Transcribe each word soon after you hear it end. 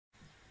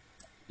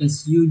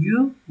As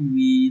usual,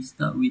 we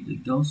start with the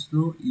Gauss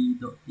law E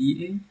dot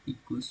dA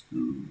equals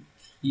to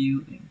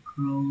Q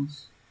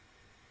enclosed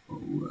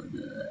over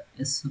the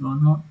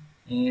epsilon naught,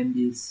 and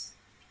this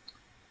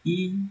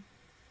E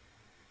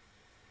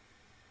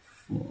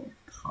for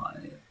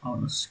pi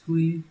r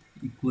squared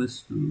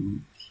equals to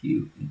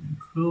Q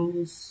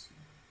enclosed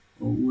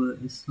over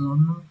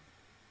epsilon naught.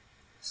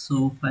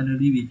 So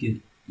finally we get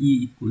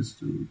E equals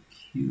to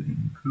Q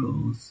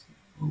enclosed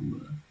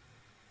over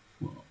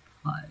 4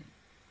 pi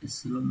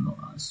epsilon naught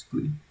r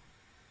squared.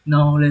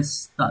 Now let's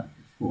start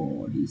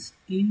for this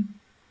A.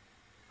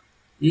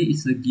 A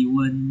is a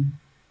given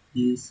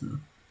this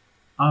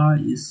R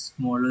is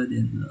smaller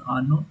than the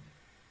R naught.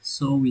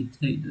 So we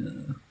take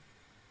the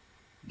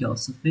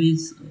Gauss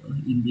surface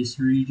in this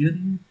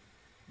region.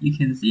 You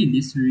can see in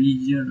this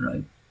region,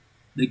 right,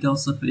 the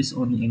Gauss surface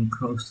only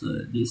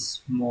encloses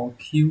this small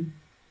q.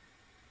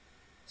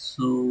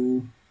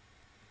 So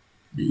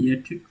the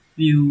electric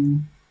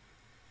field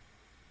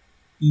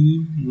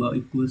E will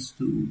equals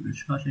to the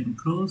charge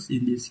enclosed,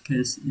 in this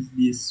case is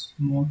this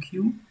small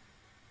q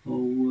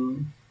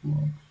over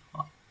 4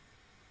 pi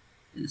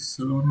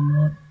epsilon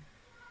naught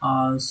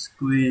r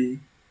squared.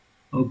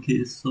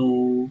 Okay,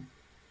 so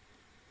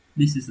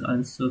this is the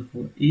answer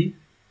for A.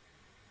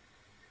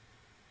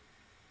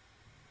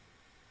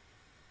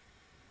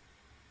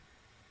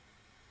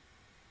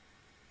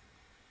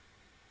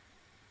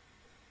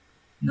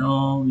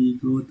 Now we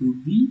go to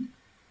B.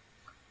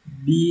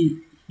 B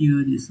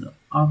here is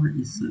R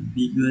is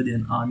bigger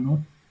than R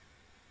naught,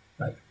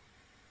 right?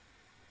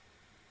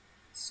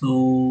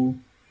 So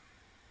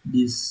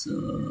this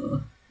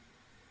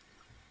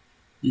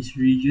this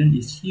region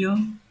is here.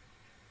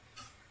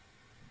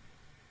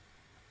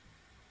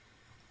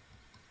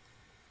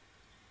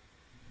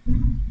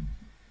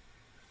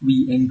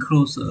 We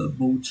enclose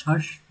both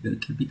charge, the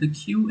capital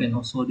Q and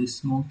also the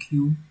small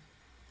q.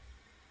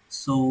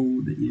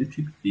 So the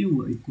electric field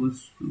will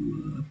equals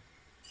to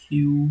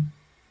Q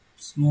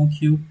small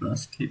q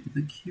plus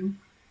capital Q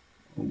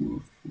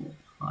over 4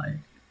 pi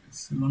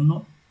epsilon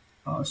naught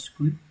r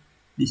squared.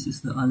 This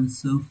is the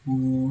answer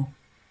for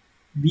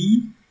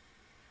B.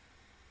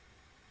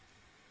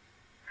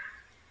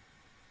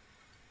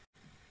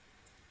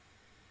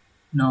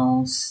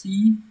 Now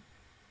C.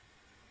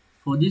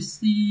 For this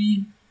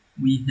C,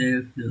 we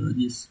have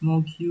this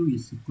small q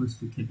is equals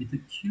to capital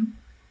Q.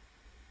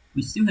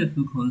 We still have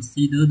to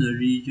consider the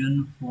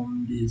region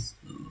from this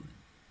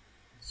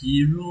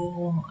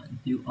 0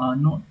 until R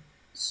naught.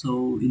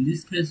 So in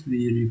this case,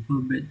 we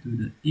refer back to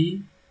the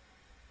A.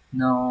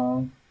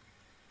 Now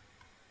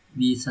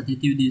we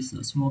substitute this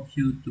small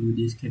q to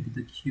this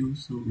capital Q,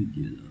 so we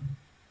get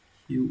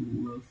Q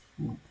over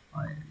 4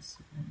 pi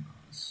epsilon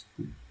r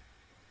squared.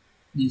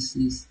 This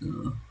is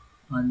the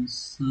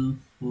answer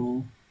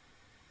for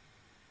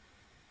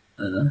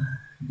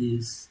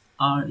this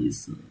R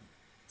is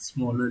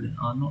smaller than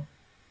R naught.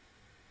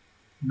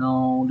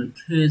 Now the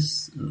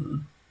case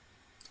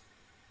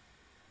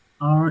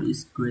R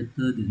is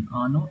greater than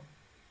R naught,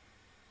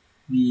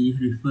 we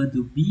refer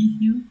to B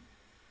here.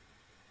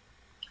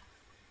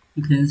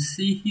 You can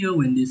see here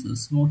when this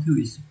small q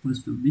is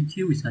equals to big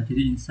Q, we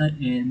substitute inside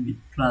and we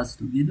plus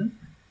together,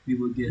 we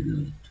will get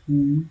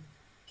 2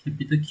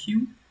 capital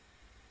Q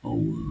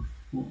over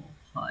 4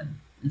 pi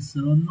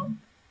epsilon naught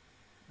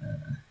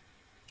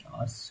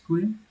r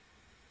squared.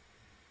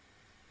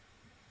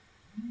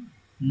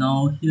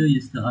 Now here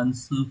is the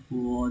answer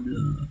for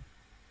the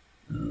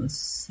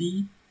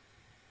C.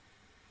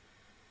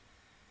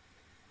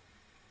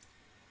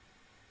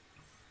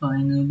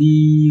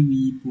 Finally,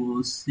 we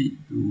proceed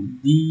to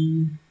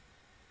D.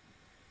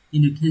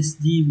 In the case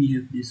D, we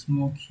have this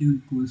small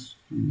q equals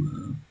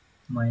to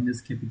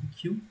minus capital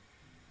Q.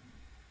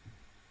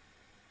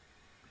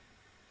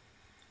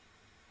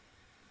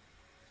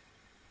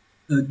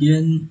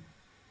 Again,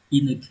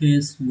 in the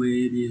case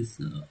where this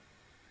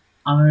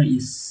R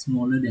is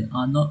smaller than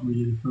R naught,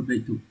 we refer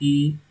back to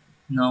A.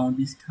 Now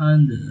this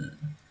kind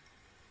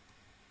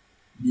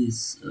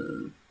this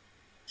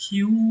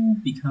Q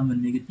become a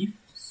negative,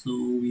 so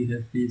we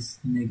have this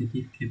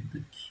negative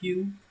capital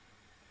Q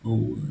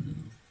over the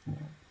 4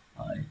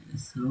 pi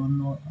epsilon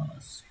naught r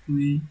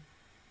squared.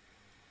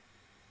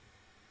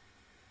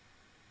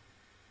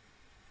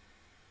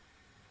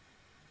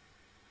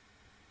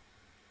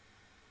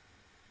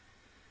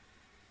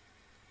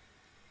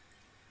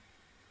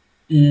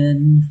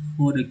 And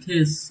for the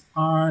case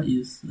R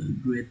is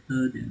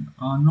greater than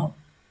R naught,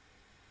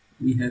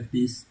 we have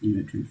this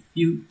electric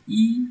field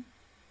E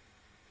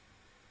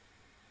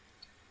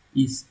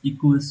is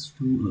equals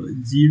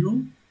to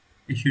 0.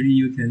 Actually,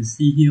 you can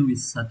see here we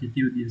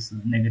substitute this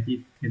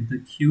negative capital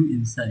Q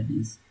inside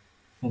this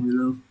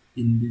formula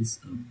in this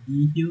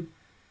B here.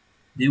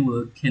 They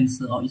will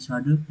cancel out each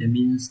other. That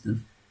means the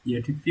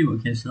electric field will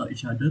cancel out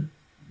each other,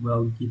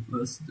 will give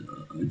us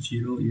the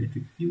 0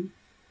 electric field.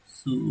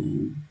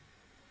 So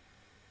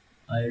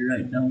I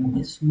write down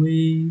this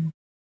way.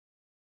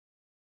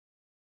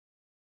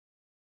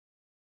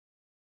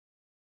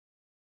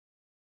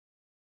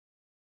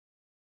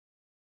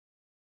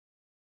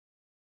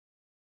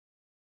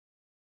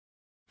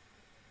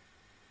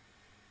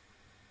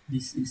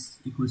 this is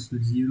equals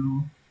to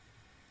 0,